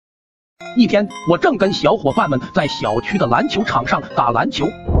一天，我正跟小伙伴们在小区的篮球场上打篮球，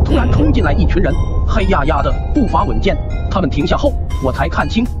突然冲进来一群人，黑压压的，步伐稳健。他们停下后，我才看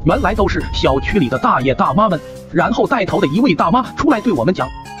清，原来都是小区里的大爷大妈们。然后带头的一位大妈出来对我们讲：“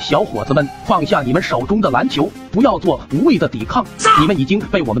小伙子们，放下你们手中的篮球，不要做无谓的抵抗，你们已经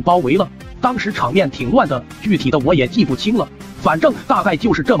被我们包围了。”当时场面挺乱的，具体的我也记不清了，反正大概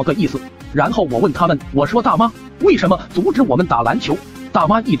就是这么个意思。然后我问他们，我说大妈，为什么阻止我们打篮球？大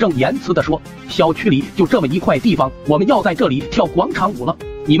妈义正言辞地说：“小区里就这么一块地方，我们要在这里跳广场舞了。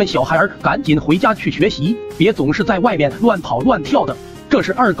你们小孩儿赶紧回家去学习，别总是在外面乱跑乱跳的。”这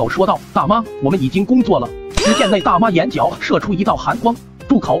时二狗说道：“大妈，我们已经工作了。”只见那大妈眼角射出一道寒光：“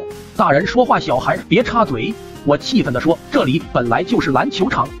住口！大人说话，小孩别插嘴。”我气愤地说：“这里本来就是篮球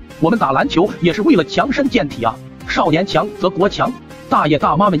场，我们打篮球也是为了强身健体啊！少年强则国强。”大爷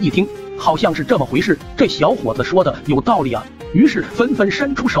大妈们一听，好像是这么回事，这小伙子说的有道理啊。于是纷纷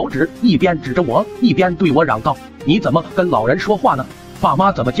伸出手指，一边指着我，一边对我嚷道：“你怎么跟老人说话呢？爸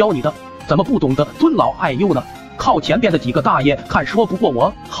妈怎么教你的？怎么不懂得尊老爱幼呢？”靠前边的几个大爷看说不过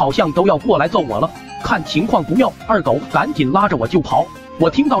我，好像都要过来揍我了。看情况不妙，二狗赶紧拉着我就跑。我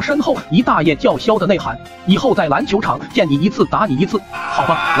听到身后一大爷叫嚣的内喊：“以后在篮球场见你一次打你一次！”好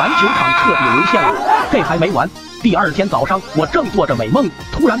吧，篮球场彻底沦陷了。这还没完。第二天早上，我正做着美梦，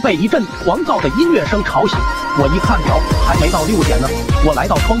突然被一阵狂躁的音乐声吵醒。我一看表，还没到6点呢。我来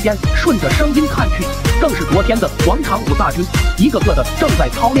到窗边，顺着声音看去，正是昨天的广场舞大军，一个个的正在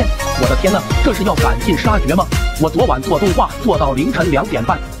操练。我的天哪，这是要赶尽杀绝吗？我昨晚做动画做到凌晨2点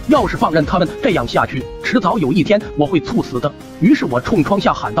半，要是放任他们这样下去，迟早有一天我会猝死的。于是我冲窗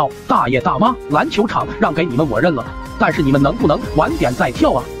下喊道：“大爷大妈，篮球场让给你们我认了，但是你们能不能晚点再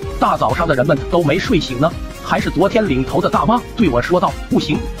跳啊？大早上的人们都没睡醒呢。”还是昨天领头的大妈对我说道：“不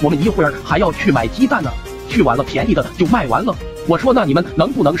行，我们一会儿还要去买鸡蛋呢，去晚了便宜的就卖完了。”我说：“那你们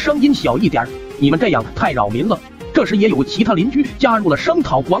能不能声音小一点？你们这样太扰民了。”这时也有其他邻居加入了声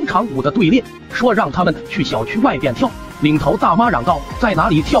讨广场舞的队列，说让他们去小区外边跳。领头大妈嚷道：“在哪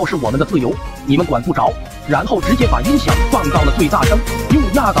里跳是我们的自由，你们管不着。”然后直接把音响放到了最大声，用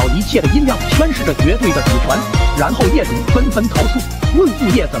压倒一切的音量宣示着绝对的主权。然后业主纷纷投诉，问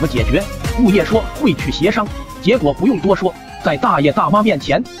物业怎么解决。物业说会去协商，结果不用多说，在大爷大妈面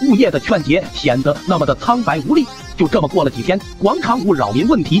前，物业的劝解显得那么的苍白无力。就这么过了几天，广场舞扰民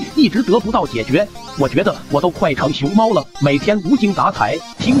问题一直得不到解决。我觉得我都快成熊猫了，每天无精打采，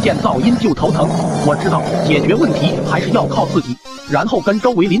听见噪音就头疼。我知道解决问题还是要靠自己，然后跟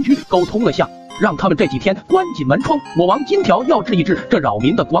周围邻居沟通了下，让他们这几天关紧门窗。我王金条要治一治这扰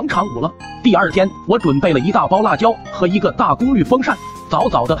民的广场舞了。第二天，我准备了一大包辣椒和一个大功率风扇，早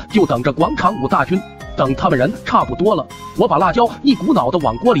早的就等着广场舞大军。等他们人差不多了，我把辣椒一股脑的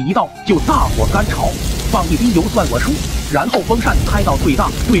往锅里一倒，就大火干炒，放一滴油算我输。然后风扇开到最大，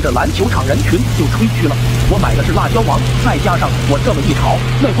对着篮球场人群就吹去了。我买的是辣椒王，再加上我这么一炒，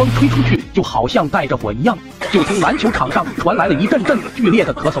那风吹出去就好像带着火一样。就听篮球场上传来了一阵阵剧烈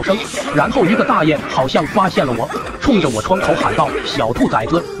的咳嗽声，然后一个大爷好像发现了我，冲着我窗口喊道：“小兔崽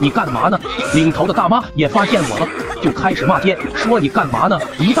子，你干嘛呢？”领头的大妈也发现我了，就开始骂街，说：“你干嘛呢？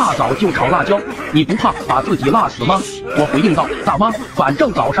一大早就炒辣椒，你不怕把自己辣死吗？”我回应道：“大妈，反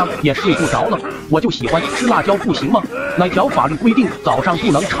正早上也睡不着了，我就喜欢吃辣椒，不行吗？哪条法律规定早上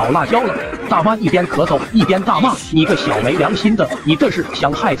不能炒辣椒了？”大妈一边咳嗽一边大骂：“你个小没良心的，你这是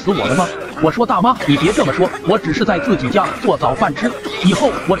想害死我了吗？”我说：“大妈，你别这么说，我只是在自己家做早饭吃，以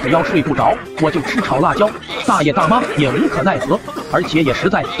后我只要睡不着，我就吃炒辣椒。”大爷大妈也无可奈何，而且也实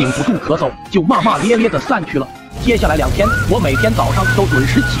在顶不住咳嗽，就骂骂咧咧的散去了。接下来2天，我每天早上都准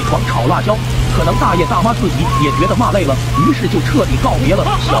时起床炒辣椒。可能大爷大妈自己也觉得骂累了，于是就彻底告别了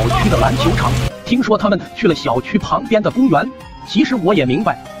小区的篮球场。听说他们去了小区旁边的公园。其实我也明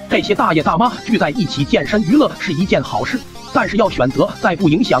白，这些大爷大妈聚在一起健身娱乐是一件好事，但是要选择在不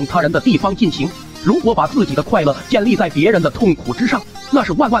影响他人的地方进行。如果把自己的快乐建立在别人的痛苦之上，那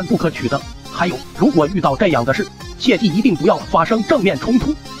是万万不可取的。还有，如果遇到这样的事，切记一定不要发生正面冲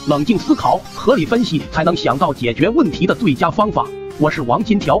突，冷静思考，合理分析，才能想到解决问题的最佳方法。我是王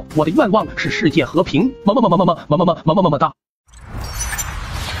金条，我的愿望是世界和平。么么哒。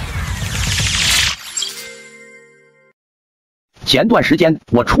前段时间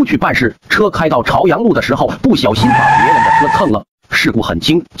我出去办事，车开到朝阳路的时候，不小心把别人的车蹭了，事故很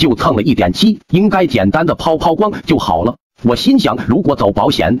轻，就蹭了1点7，应该简单的抛光就好了。我心想，如果走保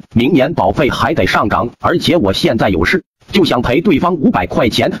险，明年保费还得上涨，而且我现在有事，就想赔对方500块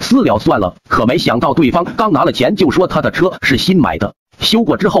钱，私了算了。可没想到对方刚拿了钱就说他的车是新买的，修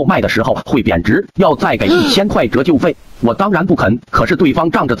过之后卖的时候会贬值，要再给1000块折旧费。我当然不肯，可是对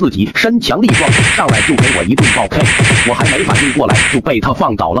方仗着自己身强力壮，上来就给我一顿暴 K， 我还没反应过来就被他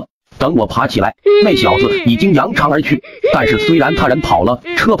放倒了。等我爬起来，那小子已经扬长而去。但是虽然他人跑了，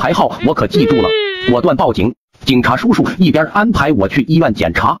车牌号我可记住了，果断报警。警察叔叔一边安排我去医院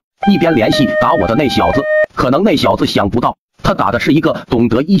检查，一边联系打我的那小子。可能那小子想不到，他打的是一个懂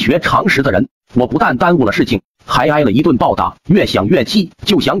得医学常识的人。我不但耽误了事情，还挨了一顿暴打。越想越气，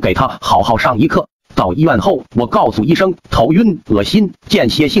就想给他好好上一课。到医院后，我告诉医生头晕、恶心、间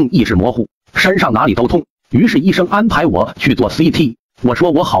歇性意识模糊，身上哪里都痛。于是医生安排我去做 CT。我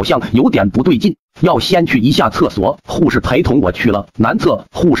说我好像有点不对劲，要先去一下厕所。护士陪同我去了男厕，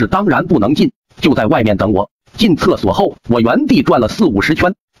护士当然不能进，就在外面等我。进厕所后，我原地转了40-50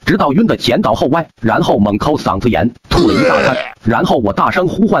圈，直到晕得前倒后歪，然后猛抠嗓子眼，吐了一大滩。然后我大声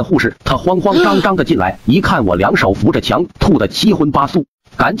呼唤护士，她慌慌张张的进来，一看我两手扶着墙，吐得七荤八素，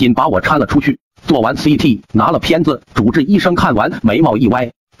赶紧把我搀了出去。做完 CT， 拿了片子，主治医生看完，眉毛一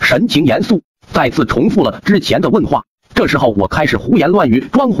歪，神情严肃，再次重复了之前的问话。这时候我开始胡言乱语，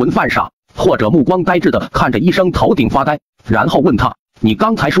装浑犯傻，或者目光呆滞的看着医生头顶发呆，然后问他：“你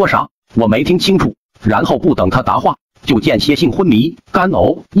刚才说啥？我没听清楚。”然后不等他答话，就间歇性昏迷、干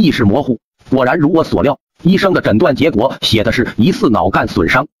呕、意识模糊。果然如我所料，医生的诊断结果写的是疑似脑干损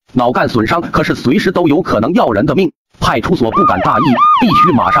伤。脑干损伤可是随时都有可能要人的命，派出所不敢大意，必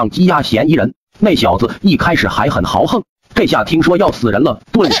须马上羁押嫌疑人。那小子一开始还很豪横，这下听说要死人了，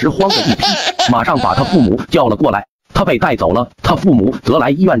顿时慌了一批，马上把他父母叫了过来。他被带走了，他父母则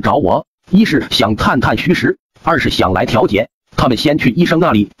来医院找我，一是想探探虚实，二是想来调解。他们先去医生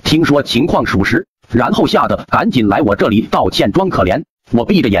那里，听说情况属实，然后吓得赶紧来我这里道歉装可怜。我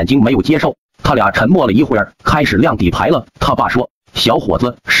闭着眼睛没有接受。他俩沉默了一会儿，开始亮底牌了。他爸说：“小伙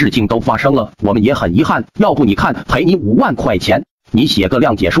子，事情都发生了，我们也很遗憾，要不你看赔你5万块钱，你写个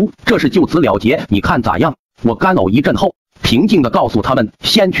谅解书，这事就此了结，你看咋样？”我干呕一阵后，平静地告诉他们，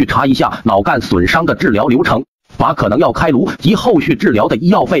先去查一下脑干损伤的治疗流程，把可能要开颅及后续治疗的医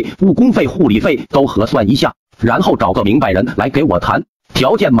药费、误工费、护理费都核算一下，然后找个明白人来给我谈，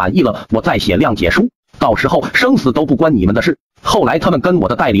条件满意了，我再写谅解书，到时候生死都不关你们的事。后来他们跟我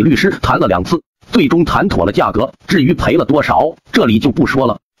的代理律师谈了2次，最终谈妥了价格，至于赔了多少，这里就不说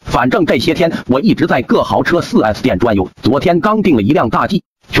了。反正这些天我一直在各豪车 4S 店转悠，昨天刚订了一辆大 G，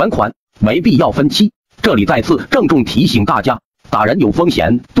 全款，没必要分期。这里再次郑重提醒大家，打人有风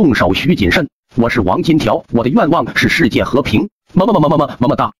险，动手需谨慎。我是王金条，我的愿望是世界和平。么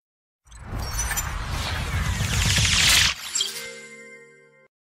么哒。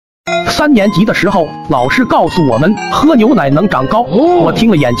3年级的时候，老师告诉我们喝牛奶能长高。我听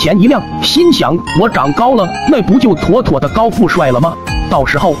了眼前一亮，心想我长高了，那不就妥妥的高富帅了吗？到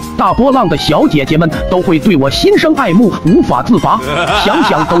时候大波浪的小姐姐们都会对我心生爱慕，无法自拔，想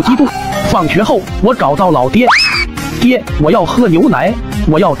想都激动。放学后，我找到老爹，爹，我要喝牛奶，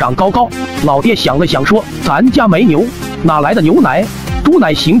我要长高高。老爹想了想说，咱家没牛，哪来的牛奶？猪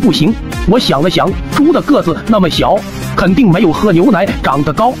奶行不行？我想了想，猪的个子那么小，肯定没有喝牛奶长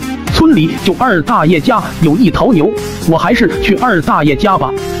得高。村里就二大爷家有1头牛，我还是去二大爷家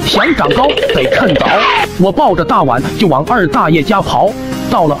吧。想长高得趁早，我抱着大碗就往二大爷家跑。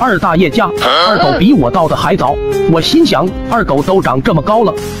到了二大爷家，二狗比我到的还早。我心想，二狗都长这么高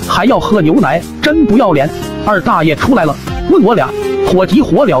了，还要喝牛奶，真不要脸。二大爷出来了，问我俩火急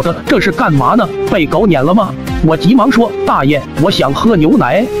火燎的这是干嘛呢？被狗撵了吗？我急忙说，大爷，我想喝牛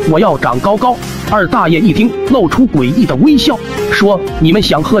奶，我要长高高。二大爷一听，露出诡异的微笑，说，你们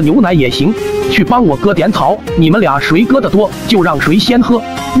想喝牛奶也行，去帮我割点草，你们俩谁割得多就让谁先喝。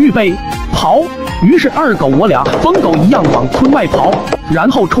预备跑。于是二狗我俩疯狗一样往村外跑，然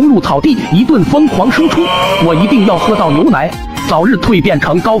后冲入草地，一顿疯狂输出。我一定要喝到牛奶，早日蜕变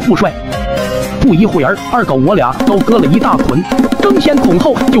成高富帅。不一会儿，二狗我俩都割了一大捆，争先恐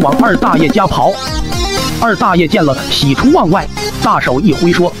后就往二大爷家跑。二大爷见了，喜出望外，大手一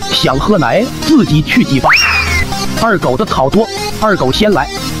挥说，想喝奶自己去挤吧。二狗的草多，二狗先来，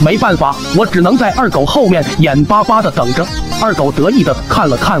没办法，我只能在二狗后面眼巴巴的等着。二狗得意的看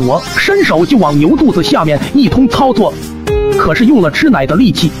了看我，伸手就往牛肚子下面一通操作，可是用了吃奶的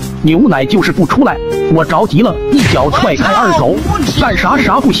力气，牛奶就是不出来。我着急了，一脚踹开二狗，干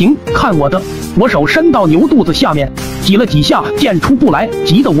啥不行，看我的！我手伸到牛肚子下面，挤了几下，见出不来，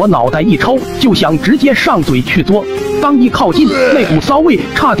急得我脑袋一抽，就想直接上嘴去嘬。刚一靠近，那股骚味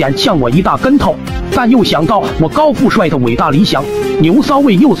差点呛我一大跟头，但又想到我高富帅的伟大理想，牛骚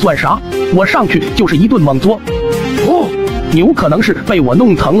味又算啥？我上去就是一顿猛嘬。牛可能是被我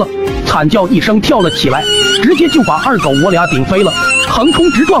弄疼了，惨叫一声跳了起来，直接就把二狗我俩顶飞了，横冲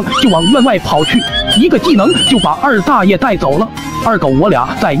直撞就往院外跑去，一个技能就把二大爷带走了。二狗我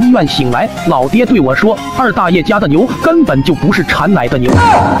俩在医院醒来，老爹对我说，二大爷家的牛根本就不是产奶的牛，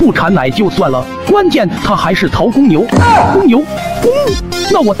不产奶就算了，关键它还是头公牛。公牛，公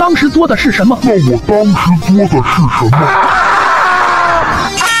那我当时做的是什么？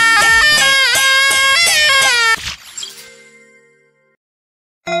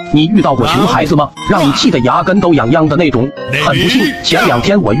你遇到过熊孩子吗？让你气得牙根都痒痒的那种。很不幸，前2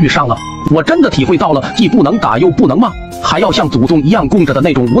天我遇上了，我真的体会到了既不能打又不能骂，还要像祖宗一样供着的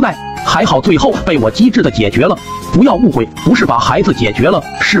那种无奈。还好最后被我机智的解决了。不要误会，不是把孩子解决了，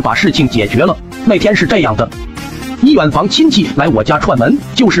是把事情解决了。那天是这样的。一远房亲戚来我家串门，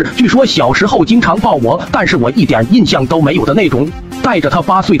就是据说小时候经常抱我，但是我一点印象都没有的那种，带着他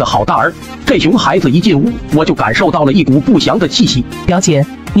8岁的好大儿。这熊孩子一进屋，我就感受到了一股不祥的气息。表姐，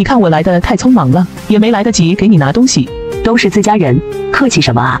你看我来的太匆忙了，也没来得及给你拿东西。都是自家人，客气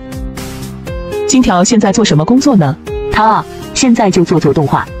什么啊？金条现在做什么工作呢？他啊，现在就做动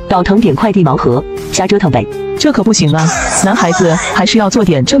画，倒腾点快递盲盒，瞎折腾呗。这可不行啊，男孩子还是要做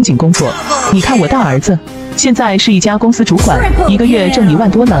点正经工作。你看我大儿子现在是一家公司主管，1个月挣1万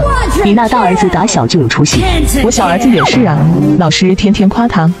多呢。你那大儿子打小就有出息。我小儿子也是啊，老师天天夸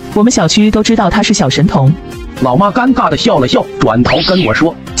他，我们小区都知道他是小神童。老妈尴尬的笑了笑，转头跟我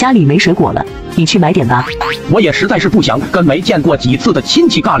说：“家里没水果了，你去买点吧。”我也实在是不想跟没见过几次的亲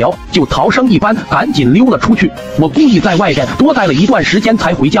戚尬聊，就逃生一般赶紧溜了出去。我故意在外边多待了一段时间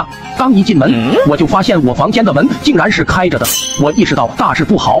才回家。刚一进门，我就发现我房间的门竟然是开着的。我意识到大事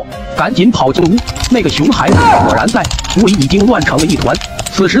不好，赶紧跑进屋。那个熊孩子果然在屋里已经乱成了一团。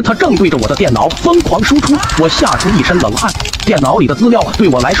此时他正对着我的电脑疯狂输出，我吓出一身冷汗。电脑里的资料对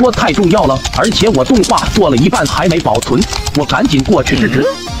我来说太重要了，而且我动画做了一半还没保存，我赶紧过去制止。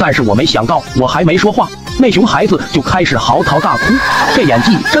但是我没想到，我还没说话，那熊孩子就开始嚎啕大哭，这演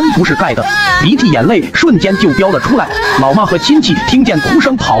技真不是盖的，鼻涕眼泪瞬间就飙了出来。老妈和亲戚听见哭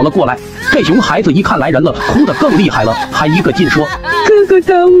声跑了过来，这熊孩子一看来人了，哭得更厉害了，还一个劲说：“哥哥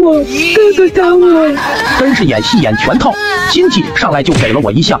打我，哥哥打我！”真是演戏演全套。亲戚上来就给了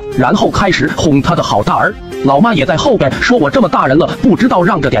我一下，然后开始哄他的好大儿。老妈也在后边说我这么大人了，不知道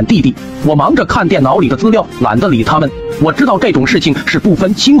让着点弟弟。我忙着看电脑里的资料，懒得理他们。我知道这种事情是不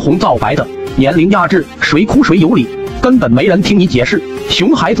分青红皂白的，年龄压制，谁哭谁有理，根本没人听你解释。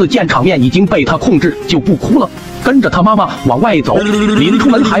熊孩子见场面已经被他控制，就不哭了，跟着他妈妈往外走，临出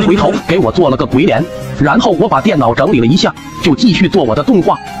门还回头给我做了个鬼脸。然后我把电脑整理了一下，就继续做我的动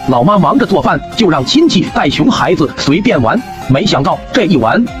画。老妈忙着做饭，就让亲戚带熊孩子随便玩。没想到这一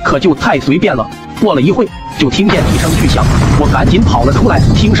玩可就太随便了。过了一会，就听见一声巨响，我赶紧跑了出来，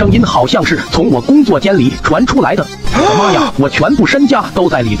听声音好像是从我工作间里传出来的。我的妈呀，我全部身家都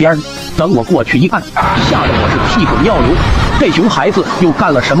在里边。等我过去一看，吓得我是屁滚尿流。这熊孩子又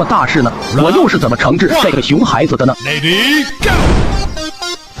干了什么大事呢？我又是怎么惩治这个熊孩子的呢？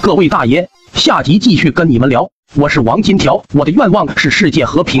各位大爷，下集继续跟你们聊。我是王金条，我的愿望是世界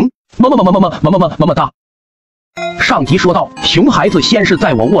和平。么么哒。上集说到，熊孩子先是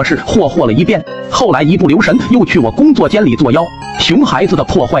在我卧室霍了一遍，后来一不留神又去我工作间里作妖。熊孩子的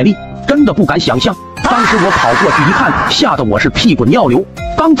破坏力真的不敢想象。当时我跑过去一看，吓得我是屁滚尿流。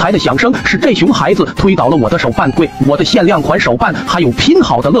刚才的响声是这熊孩子推倒了我的手办柜，我的限量款手办还有拼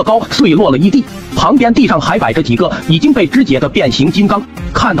好的乐高碎落了一地，旁边地上还摆着几个已经被肢解的变形金刚。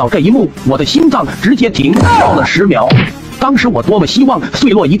看到这一幕，我的心脏直接停跳了10秒。当时我多么希望碎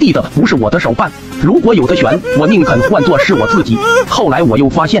落一地的不是我的手办，如果有的选，我宁肯换作是我自己。后来我又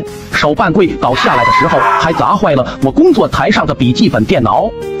发现，手办柜倒下来的时候还砸坏了我工作台上的笔记本电脑。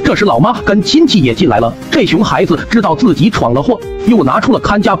这时老妈跟亲戚也进来了，这熊孩子知道自己闯了祸，又拿出了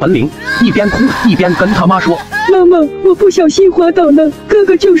看家本领，一边哭一边跟他妈说：“妈妈，我不小心滑倒了，哥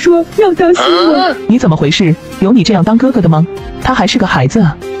哥就说要打死我。”你怎么回事？有你这样当哥哥的吗？他还是个孩子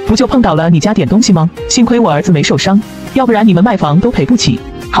啊，不就碰倒了你家点东西吗？幸亏我儿子没受伤，要不然你们卖房都赔不起。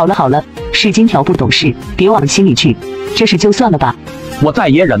好了，是金条不懂事，别往心里去，这事就算了吧。我再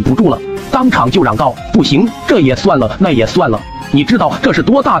也忍不住了，当场就嚷道：“不行，这也算了，那也算了。你知道这是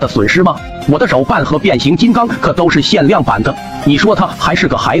多大的损失吗？我的手办和变形金刚可都是限量版的。你说他还是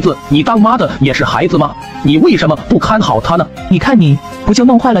个孩子，你当妈的也是孩子吗？你为什么不看好他呢？你看你，不就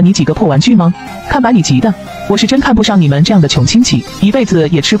弄坏了你几个破玩具吗？看把你急的，我是真看不上你们这样的穷亲戚，一辈子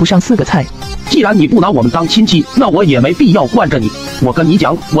也吃不上4个菜。既然你不拿我们当亲戚，那我也没必要惯着你。我跟你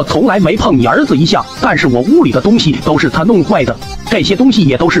讲，我从来没碰你儿子一下，但是我屋里的东西都是他弄坏的，这些东西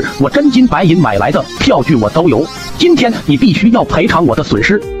也都是我真金白银买来的，票据我都有。今天你必须要赔偿我的损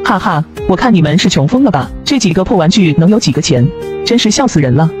失。哈哈，我看你们是穷疯了吧？这几个破玩具能有几个钱？真是笑死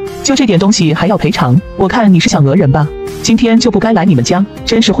人了！就这点东西还要赔偿？我看你是想讹人吧？今天就不该来你们家，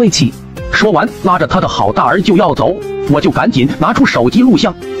真是晦气。说完，拉着他的好大儿就要走，我就赶紧拿出手机录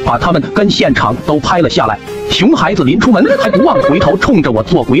像，把他们跟现场都拍了下来。熊孩子临出门还不忘回头冲着我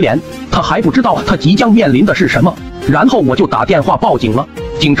做鬼脸，他还不知道他即将面临的是什么。然后我就打电话报警了。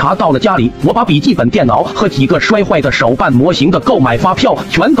警察到了家里，我把笔记本电脑和几个摔坏的手办模型的购买发票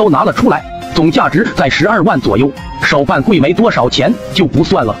全都拿了出来，总价值在12万左右。手办贵没多少钱就不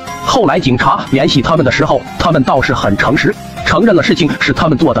算了。后来警察联系他们的时候，他们倒是很诚实，承认了事情是他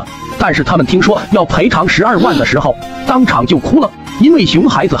们做的。但是他们听说要赔偿12万的时候，当场就哭了。因为熊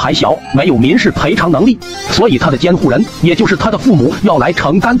孩子还小，没有民事赔偿能力，所以他的监护人，也就是他的父母要来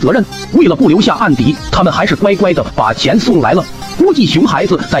承担责任。为了不留下案底，他们还是乖乖的把钱送来了。估计熊孩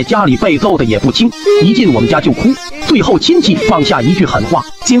子在家里被揍的也不轻，一进我们家就哭。最后亲戚放下一句狠话：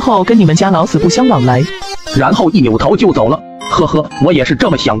今后跟你们家老死不相往来。然后一扭头就走了。呵呵，我也是这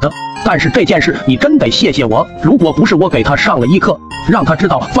么想的。但是这件事你真得谢谢我，如果不是我给他上了一课，让他知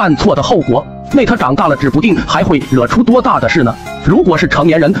道犯错的后果，那他长大了指不定还会惹出多大的事呢。如果是成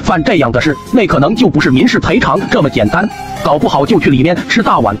年人犯这样的事，那可能就不是民事赔偿这么简单，搞不好就去里面吃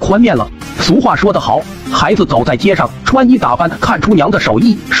大碗宽面了。俗话说得好，孩子走在街上，穿衣打扮看出娘的手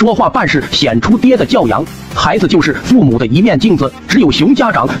艺，说话办事显出爹的教养。孩子就是父母的一面镜子，只有熊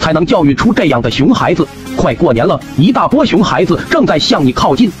家长才能教育出这样的熊孩子。快过年了，一大波熊孩子正在向你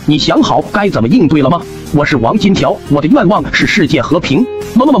靠近，你想好该怎么应对了吗？我是王金条，我的愿望是世界和平。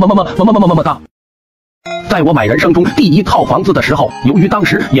么哒。在我买人生中第一套房子的时候，由于当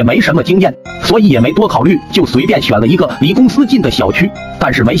时也没什么经验，所以也没多考虑，就随便选了一个离公司近的小区。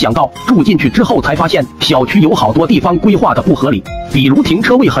但是没想到住进去之后才发现，小区有好多地方规划的不合理，比如停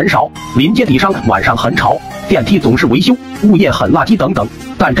车位很少，临街底商晚上很吵，电梯总是维修，物业很垃圾等等。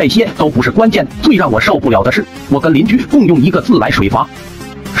但这些都不是关键，最让我受不了的是，我跟邻居共用一个自来水阀。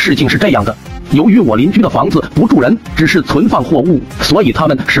事情是这样的，由于我邻居的房子不住人，只是存放货物，所以他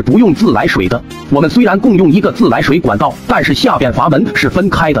们是不用自来水的。我们虽然共用一个自来水管道，但是下边阀门是分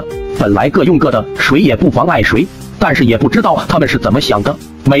开的，本来各用各的，水也不妨碍谁。但是也不知道他们是怎么想的，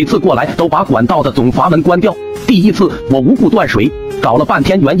每次过来都把管道的总阀门关掉。第一次我无故断水，找了半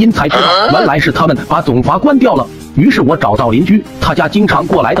天原因才知道，原来是他们把总阀关掉了。于是我找到邻居，他家经常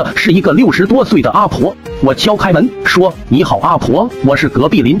过来的是一个60多岁的阿婆。我敲开门说：“你好，阿婆，我是隔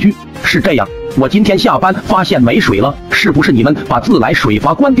壁邻居。是这样，我今天下班发现没水了，是不是你们把自来水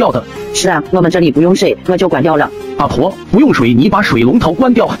阀关掉的？”“是啊，我们这里不用水，我就关掉了。”“阿婆，不用水，你把水龙头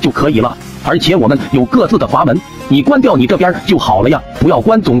关掉就可以了。而且我们有各自的阀门，你关掉你这边就好了呀，不要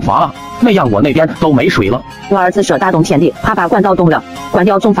关总阀啊，那样我那边都没水了。”我儿子说大冬天的，怕把管道冻了，关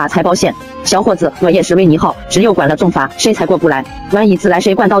掉总阀才保险。小伙子，我也是为你好，只有关了总阀，谁才过不来？万一自来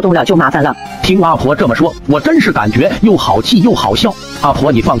水管道冻了就麻烦了。听阿婆这么说，我真是感觉又好气又好笑。阿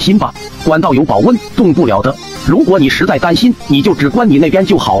婆，你放心吧，管道有保温，冻不了的。如果你实在担心，你就只关你那边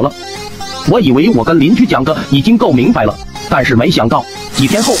就好了。我以为我跟邻居讲的已经够明白了，但是没想到几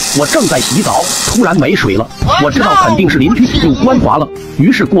天后，我正在洗澡，突然没水了。我知道肯定是邻居又关阀了，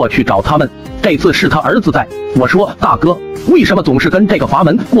于是过去找他们。这次是他儿子在，我说：“大哥，为什么总是跟这个阀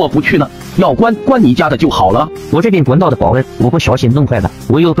门过不去呢？要关你家的就好了。”“我这边管道的保温，我不小心弄坏了，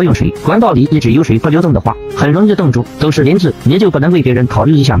我又不用水，管道里一直有水不流动的话，很容易冻住，都是连字，你就不能为别人考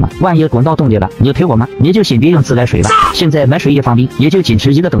虑一下吗？万一管道冻裂了，你赔我吗？你就先别用自来水了。现在买水也方便，也就仅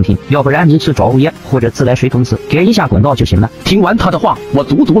此一个动听，要不然你去找物业或者自来水公司改一下管道就行了。”听完他的话，我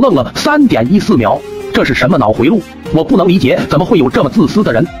足足愣了3.14秒。这是什么脑回路？我不能理解，怎么会有这么自私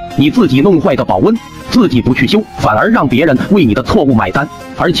的人？你自己弄坏的保温，自己不去修，反而让别人为你的错误买单，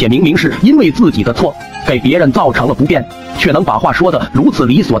而且明明是因为自己的错，给别人造成了不便，却能把话说得如此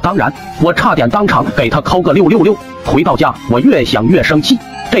理所当然。我差点当场给他扣个666。回到家，我越想越生气。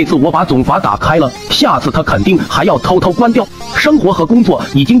这次我把总阀打开了，下次他肯定还要偷偷关掉。生活和工作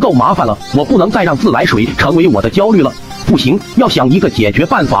已经够麻烦了，我不能再让自来水成为我的焦虑了。不行，要想一个解决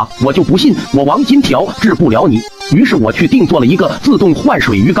办法，我就不信我王金条治不了你。于是我去定做了一个自动换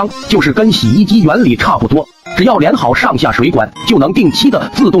水鱼缸，就是跟洗衣机原理差不多，只要连好上下水管，就能定期的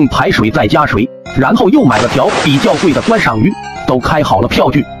自动排水再加水。然后又买了条比较贵的观赏鱼，都开好了票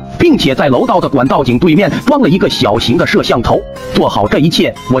据，并且在楼道的管道井对面装了一个小型的摄像头。做好这一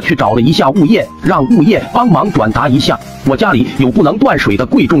切，我去找了一下物业，让物业帮忙转达一下，我家里有不能断水的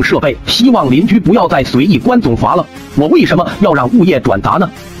贵重设备，希望邻居不要再随意关总阀了。我为什么要让物业转达呢？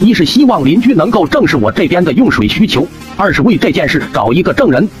一是希望邻居能够正视我这边的用水需求，二是为这件事找一个证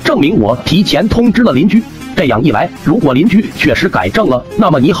人，证明我提前通知了邻居。这样一来，如果邻居确实改正了，那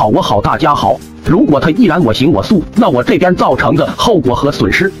么你好我好大家好，如果他依然我行我素，那我这边造成的后果和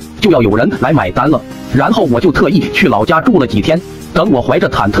损失就要有人来买单了。然后我就特意去老家住了几天。等我怀着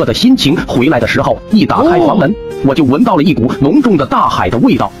忐忑的心情回来的时候，一打开房门，我就闻到了一股浓重的大海的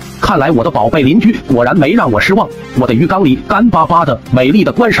味道。看来我的宝贝邻居果然没让我失望，我的鱼缸里干巴巴的美丽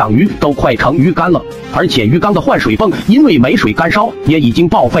的观赏鱼都快成鱼干了，而且鱼缸的换水泵因为没水干烧也已经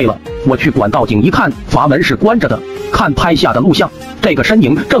报废了。我去管道井一看，阀门是关着的。看拍下的录像，这个身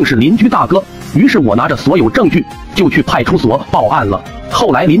影正是邻居大哥。于是我拿着所有证据就去派出所报案了。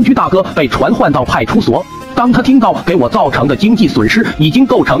后来邻居大哥被传唤到派出所，当他听到给我造成的经济损失已经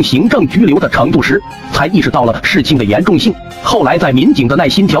构成行政拘留的程度时，才意识到了事情的严重性。后来在民警的耐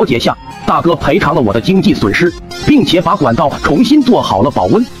心调解下，大哥赔偿了我的经济损失，并且把管道重新做好了保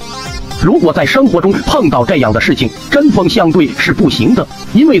温。如果在生活中碰到这样的事情，针锋相对是不行的，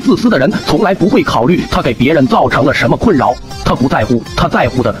因为自私的人从来不会考虑他给别人造成了什么困扰，他不在乎，他在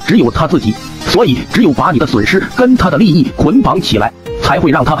乎的只有他自己。所以只有把你的损失跟他的利益捆绑起来，才会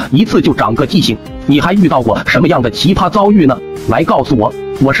让他一次就长个记性。你还遇到过什么样的奇葩遭遇呢？来告诉我。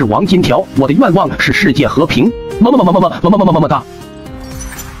我是王金条，我的愿望是世界和平。么么哒。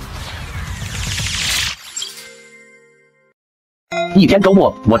一天周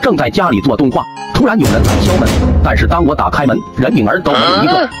末，我正在家里做动画，突然有人来敲门，但是当我打开门，人影儿都没有一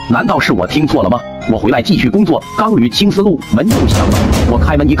个。难道是我听错了吗？我回来继续工作，刚捋青丝路，门又响了。我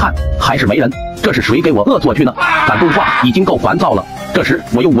开门一看，还是没人。这是谁给我恶作剧呢？赶动画已经够烦躁了，这时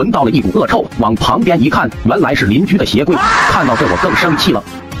我又闻到了一股恶臭，往旁边一看，原来是邻居的鞋柜。看到这我更生气了。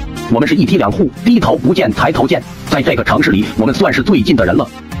我们是一梯两户，低头不见抬头见，在这个城市里，我们算是最近的人了。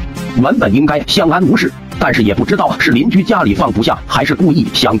原本应该相安无事，但是也不知道是邻居家里放不下，还是故意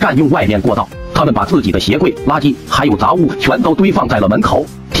想占用外面过道。他们把自己的鞋柜、垃圾还有杂物全都堆放在了门口。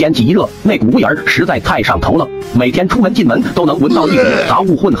天气一热，那股味儿实在太上头了，每天出门进门都能闻到一股杂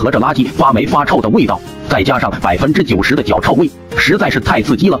物混合着垃圾发霉发臭的味道，再加上90%的脚臭味，实在是太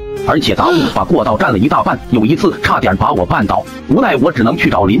刺激了。而且杂物把过道占了一大半，有一次差点把我绊倒，无奈我只能去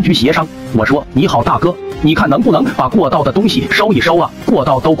找邻居协商。我说：“你好，大哥，你看能不能把过道的东西收一收啊？过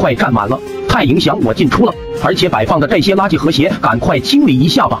道都快占满了，太影响我进出了。而且摆放的这些垃圾和鞋，赶快清理一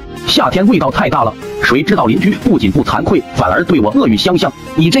下吧，夏天味道太大了。”谁知道邻居不仅不惭愧，反而对我恶语相向。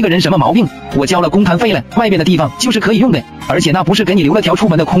你这个人什么毛病？我交了公摊费了，外面的地方就是可以用的，而且那不是给你留了条出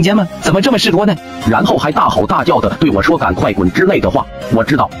门的空间吗？怎么这么事多呢？然后还大吼大叫的对我说赶快滚之类的话。我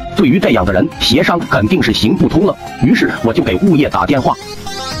知道对于这样的人协商肯定是行不通了，于是我就给物业打电话。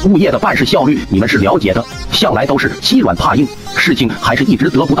物业的办事效率你们是了解的，向来都是欺软怕硬，事情还是一直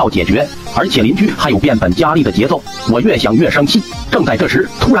得不到解决，而且邻居还有变本加厉的节奏。我越想越生气。正在这时，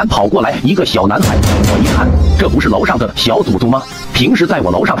突然跑过来一个小男孩，我一看，这不是楼上的小祖宗吗？平时在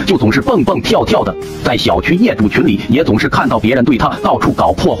我楼上就总是蹦蹦跳跳的，在小区业主群里也总是看到别人对他到处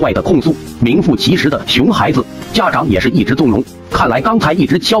搞破坏的控诉，名副其实的熊孩子。家长也是一直纵容，看来刚才一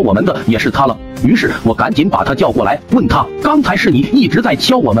直敲我门的也是他了。于是我赶紧把他叫过来，问他：“刚才是你一直在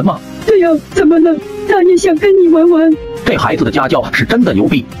敲我门吗？”“对呀，怎么了？大爷想跟你玩玩。”这孩子的家教是真的牛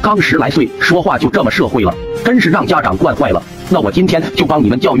逼，刚10来岁，说话就这么社会了，真是让家长惯坏了。那我今天就帮你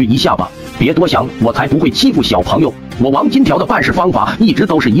们教育一下吧，别多想，我才不会欺负小朋友。我王金条的办事方法一直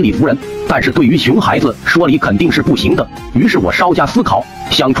都是以理服人，但是对于熊孩子说理肯定是不行的。于是我稍加思考，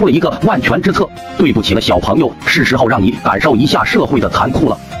想出了一个万全之策。对不起了，小朋友，是时候让你感受一下社会的残酷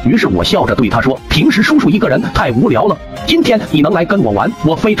了。于是我笑着对他说：“平时叔叔一个人太无聊了，今天你能来跟我玩，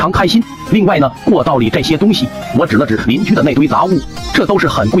我非常开心。另外呢，过道里这些东西，我指了指邻居的那堆杂物，这都是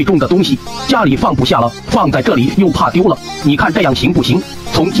很贵重的东西，家里放不下了，放在这里又怕丢了。你看这样行不行？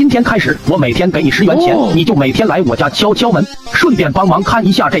从今天开始，我每天给你10元钱，你就每天来我家敲敲门，顺便帮忙看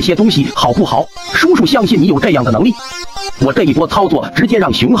一下这些东西，好不好？叔叔相信你有这样的能力。”我这一波操作直接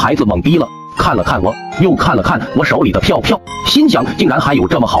让熊孩子懵逼了，看了看我，又看了看我手里的票票，心想竟然还有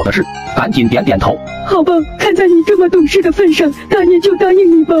这么好的事，赶紧点点头。好吧，看在你这么懂事的份上，大爷就答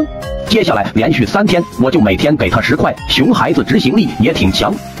应你吧。接下来连续3天，我就每天给他10块。熊孩子执行力也挺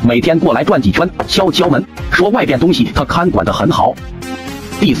强，每天过来转几圈，敲敲门，说外边东西他看管得很好。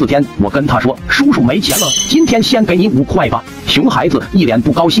第4天，我跟他说：“叔叔没钱了，今天先给你5块吧。”熊孩子一脸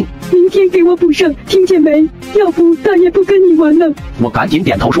不高兴：“明天给我补上，听见没？要不大爷不跟你玩了。”我赶紧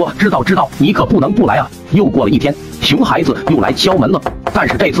点头说：“知道知道，你可不能不来啊。”又过了1天，熊孩子又来敲门了，但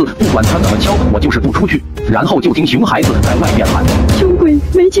是这次不管他怎么敲，我就是不出去。然后就听熊孩子在外边喊：“穷鬼，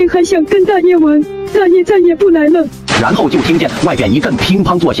没钱还想跟大爷玩，大爷再也不来了。”然后就听见外边一阵乒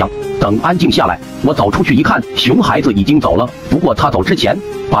乓作响。等安静下来，我走出去一看，熊孩子已经走了。不过他走之前，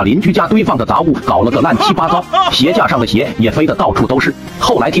把邻居家堆放的杂物搞了个乱七八糟，鞋架上的鞋也飞得到处都是。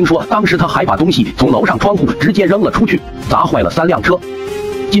后来听说，当时他还把东西从楼上窗户直接扔了出去，砸坏了3辆车。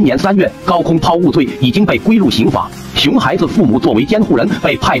今年3月，高空抛物罪已经被归入刑法。熊孩子父母作为监护人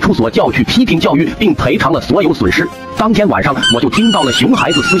被派出所叫去批评教育，并赔偿了所有损失。当天晚上，我就听到了熊孩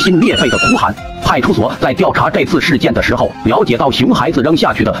子撕心裂肺的哭喊。派出所在调查这次事件的时候，了解到熊孩子扔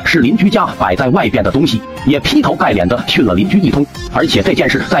下去的是邻居家摆在外边的东西，也劈头盖脸的训了邻居一通。而且这件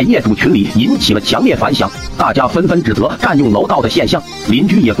事在业主群里引起了强烈反响，大家纷纷指责占用楼道的现象，邻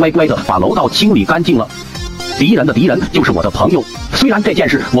居也乖乖的把楼道清理干净了。敌人的敌人就是我的朋友。虽然这件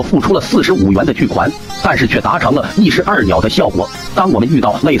事我付出了45元的巨款，但是却达成了一石二鸟的效果。当我们遇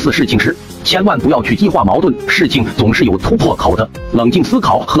到类似事情时，千万不要去激化矛盾，事情总是有突破口的。冷静思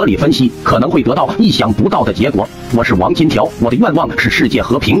考，合理分析，可能会得到意想不到的结果。我是王金条，我的愿望是世界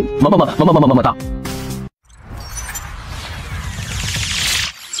和平。么么哒。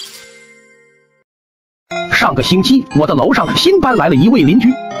上个星期，我的楼上新搬来了一位邻居。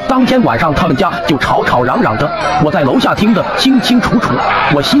当天晚上，他们家就吵吵嚷嚷的，我在楼下听得清清楚楚。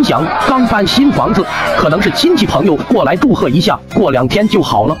我心想，刚搬新房子，可能是亲戚朋友过来祝贺一下，过2天就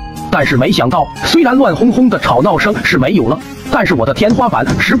好了。但是没想到，虽然乱哄哄的吵闹声是没有了，但是我的天花板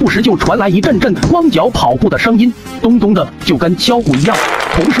时不时就传来一阵阵光脚跑步的声音，咚咚的，就跟敲鼓一样。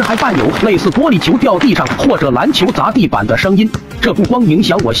同时还伴有类似玻璃球掉地上或者篮球砸地板的声音。这不光影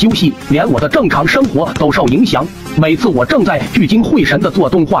响我休息，连我的正常生活都受影响。每次我正在聚精会神地做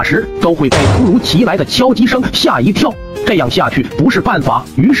动画时，都会被突如其来的敲击声吓一跳。这样下去不是办法，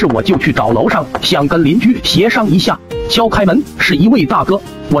于是我就去找楼上，想跟邻居协商一下。敲开门是一位大哥，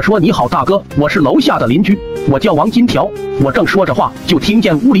我说：“你好，大哥，我是楼下的邻居，我叫王金条。”我正说着话，就听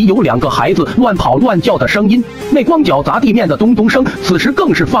见屋里有2个孩子乱跑乱叫的声音，那光脚砸地面的咚咚声，此时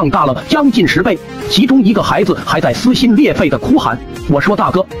更是放大了将近10倍。其中一个孩子还在撕心裂肺的哭喊。我说：“大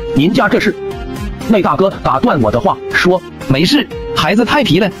哥，您家这是？”那大哥打断我的话，说：“没事，孩子太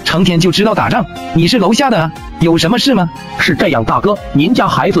皮了，成天就知道打仗。你是楼下的啊，有什么事吗？”是这样，大哥，您家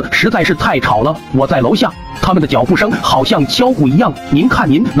孩子实在是太吵了，我在楼下，他们的脚步声好像敲鼓一样，您看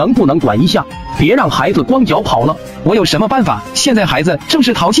您能不能管一下，别让孩子光脚跑了。我有什么办法？现在孩子正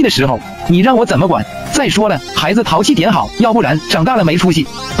是淘气的时候，你让我怎么管？再说了，孩子淘气点好，要不然长大了没出息。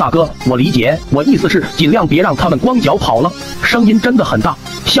大哥，我理解，我意思是尽量别让他们光脚跑了，声音真的很大，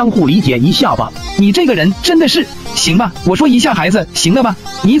相互理解一下吧。你这个人真的是，行吧，我说一下孩子，行了吧？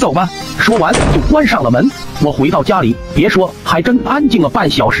你走吧。说完就关上了门。我回到家里，别说，还真安静了半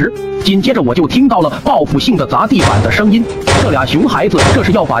小时。紧接着我就听到了报复性的砸地板的声音。这俩熊孩子这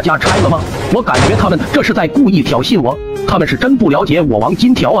是要把家拆了吗？我感觉他们这是在故意挑衅我，他们是真不了解我王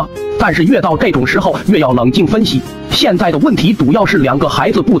金条啊。但是越到这种时候，越要冷静分析。现在的问题主要是2个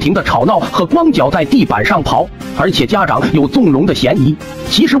孩子不停的吵闹和光脚在地板上跑，而且家长有纵容的嫌疑。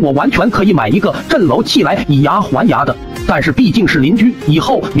其实我完全可以买一个震楼器来以牙还牙的，但是毕竟是邻居，以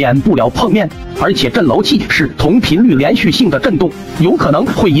后免不了碰面。而且震楼器是同频率连续性的震动，有可能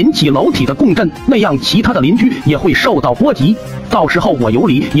会引起楼体的共振，那样其他的邻居也会受到波及，到时候我有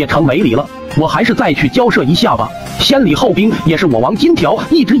理也成没理了。我还是再去交涉一下吧，先礼后兵也是我王金条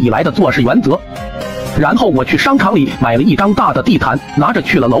一直以来的做事原则。然后我去商场里买了一张大的地毯，拿着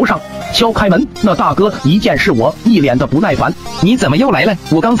去了楼上。敲开门，那大哥一见是我，一脸的不耐烦：“你怎么又来了？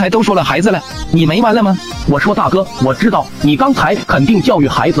我刚才都说了孩子了，你没完了吗？”我说：“大哥，我知道你刚才肯定教育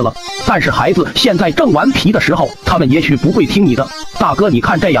孩子了，但是孩子现在正顽皮的时候，他们也许不会听你的。大哥，你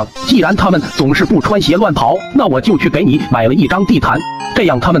看这样，既然他们总是不穿鞋乱跑，那我就去给你买了一张地毯，这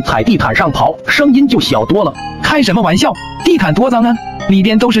样他们踩地毯上跑，声音就小多了。”开什么玩笑？地毯多脏啊，里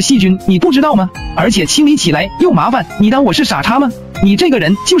边都是细菌，你不知道吗？而且清理起来又麻烦，你当我是傻叉吗？你这个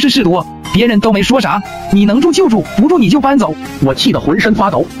人就是事多，别人都没说啥，你能住就住，不住你就搬走。我气得浑身发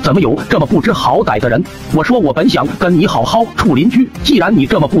抖，怎么有这么不知好歹的人？我说我本想跟你好好处邻居，既然你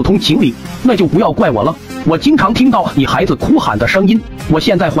这么不通情理，那就不要怪我了。我经常听到你孩子哭喊的声音，我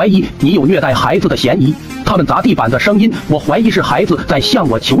现在怀疑你有虐待孩子的嫌疑。他们砸地板的声音，我怀疑是孩子在向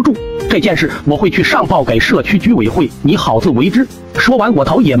我求助。这件事我会去上报给社区居委会，你好自为之。说完我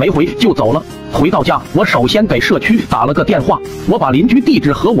头也没回就走了。回到家，我首先给社区打了个电话，我把邻居地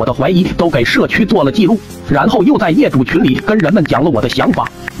址和我的怀疑都给社区做了记录，然后又在业主群里跟人们讲了我的想法。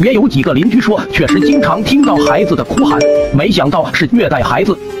也有几个邻居说确实经常听到孩子的哭喊，没想到是虐待孩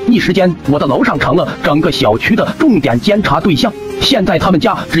子。一时间我的楼上成了整个小区的重点监察对象。现在他们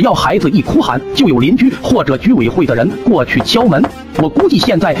家只要孩子一哭喊，就有邻居或者居委会的人过去敲门。我估计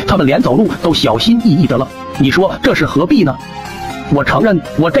现在他们连走路都小心翼翼的了，你说这是何必呢？我承认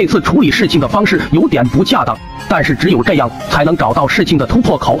我这次处理事情的方式有点不恰当，但是只有这样才能找到事情的突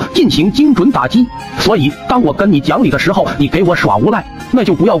破口，进行精准打击。所以当我跟你讲理的时候，你给我耍无赖，那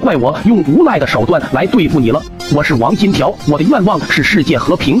就不要怪我用无赖的手段来对付你了。我是王金条，我的愿望是世界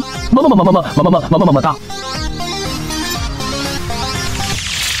和平。么么哒。